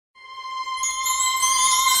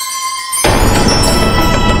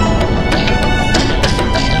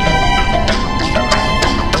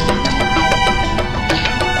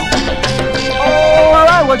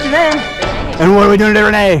And what are we doing today,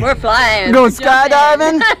 Renee? We're flying. We're going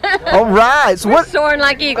skydiving? All right. So We're soaring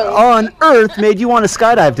like eagles. on earth made you want to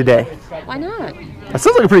skydive today? Why not? That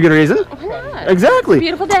sounds like a pretty good reason. Why not? Exactly. It's a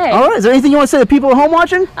beautiful day. All right. Is there anything you want to say to people at home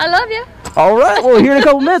watching? I love you. All right. Well, here in a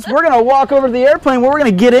couple minutes, we're going to walk over to the airplane where we're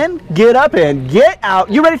going to get in, get up, and get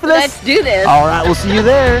out. You ready for this? Let's do this. All right. We'll see you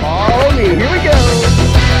there. Follow me. Here we go.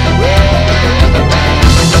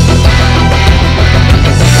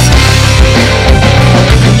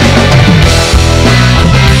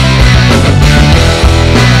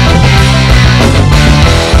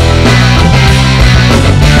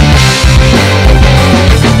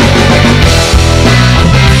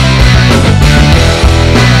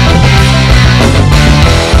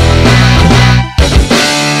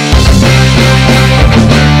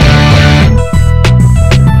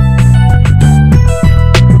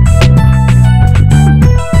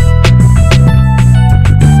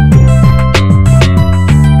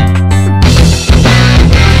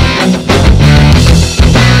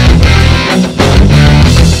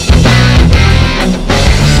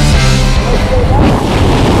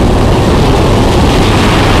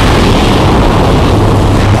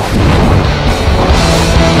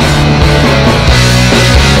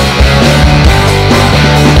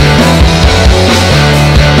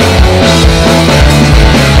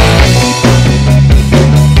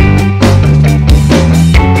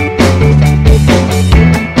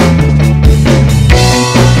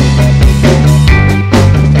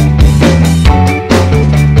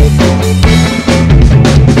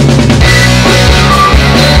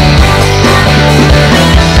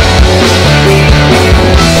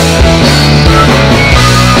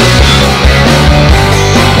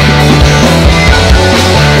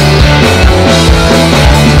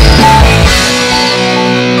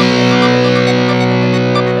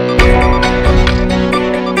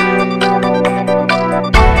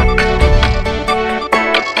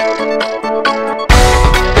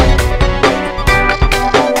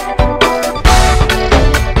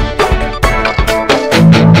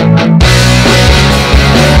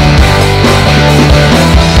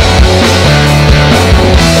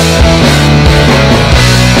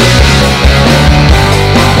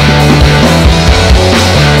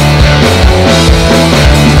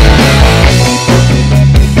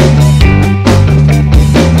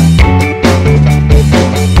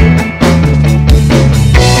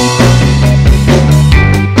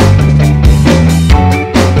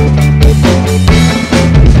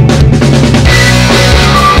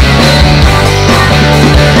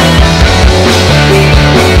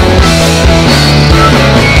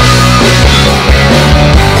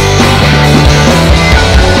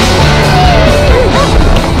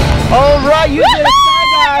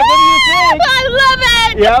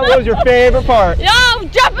 Yeah, what was your favorite part? No,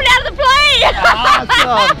 jumping out of the plane!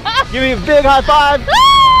 Awesome! Give me a big high five,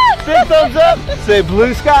 big thumbs up, say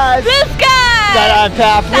blue skies. Blue skies! Skydive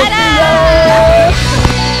Taft. Ta-da!